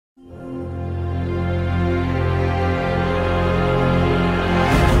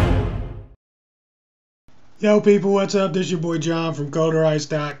Yo, people, what's up? This is your boy John from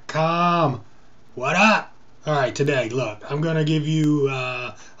Coderice.com. What up? All right, today, look, I'm going to give you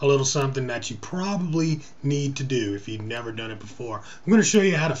a little something that you probably need to do if you've never done it before. I'm going to show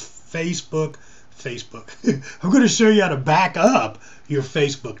you how to Facebook. I'm going to show you how to back up your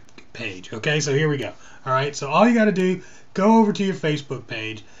Facebook page. Okay, so here we go. All right, so all you got to do, go over to your Facebook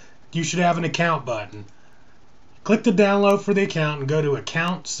page. You should have an account button. Click the download for the account and go to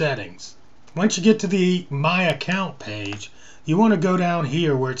account settings. Once you get to the My Account page, you want to go down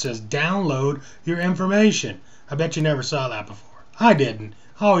here where it says download your information. I bet you never saw that before. I didn't.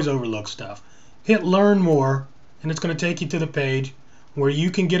 I always overlook stuff. Hit learn more and it's going to take you to the page where you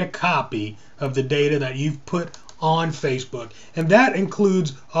can get a copy of the data that you've put on Facebook. And that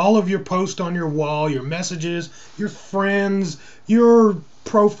includes all of your posts on your wall, your messages, your friends, your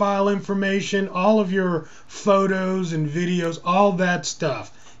profile information, all of your photos and videos, all that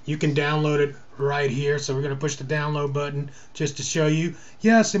stuff. You can download it right here. So we're going to push the download button just to show you.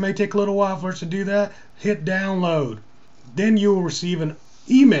 Yes, it may take a little while for us to do that. Hit download. Then you will receive an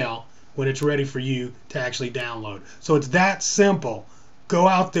email when it's ready for you to actually download. So it's that simple. Go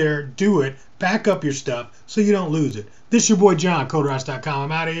out there, do it, back up your stuff so you don't lose it. This is your boy John, Coderice.com.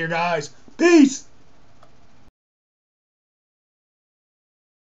 I'm out of here, guys. Peace.